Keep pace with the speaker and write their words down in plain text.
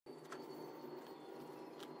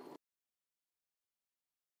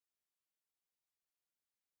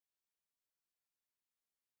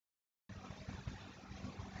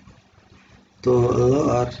to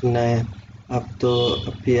allow or up to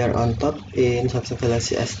appear on top in Samsung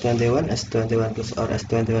Galaxy S21, S21 Plus or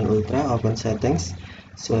S21 Ultra. Open settings,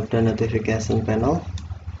 swipe the notification panel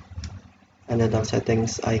and the top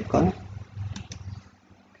settings icon.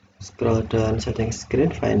 Scroll down settings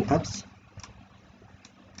screen, find apps,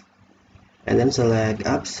 and then select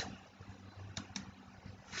apps.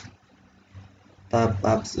 Tap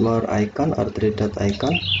apps more icon or three dot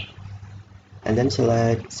icon, and then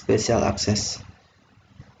select special access.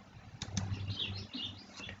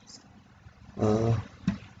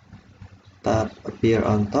 Tap appear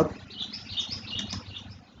on top.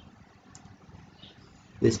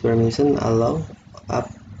 This permission allow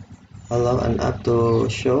an app to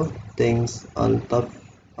show things on top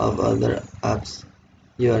of other apps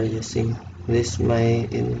you are using. This may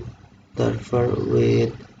interfere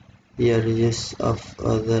with your use of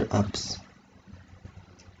other apps.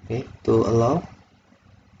 Okay, to allow,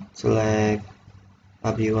 select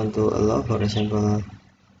app you want to allow, for example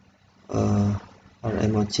our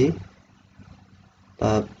emoji.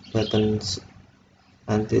 Tap buttons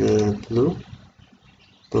until blue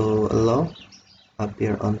to allow,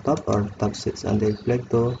 appear on top, or tap switch until black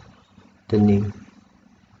to the name.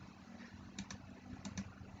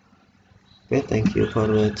 Okay, thank you for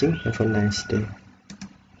watching. Have a nice day.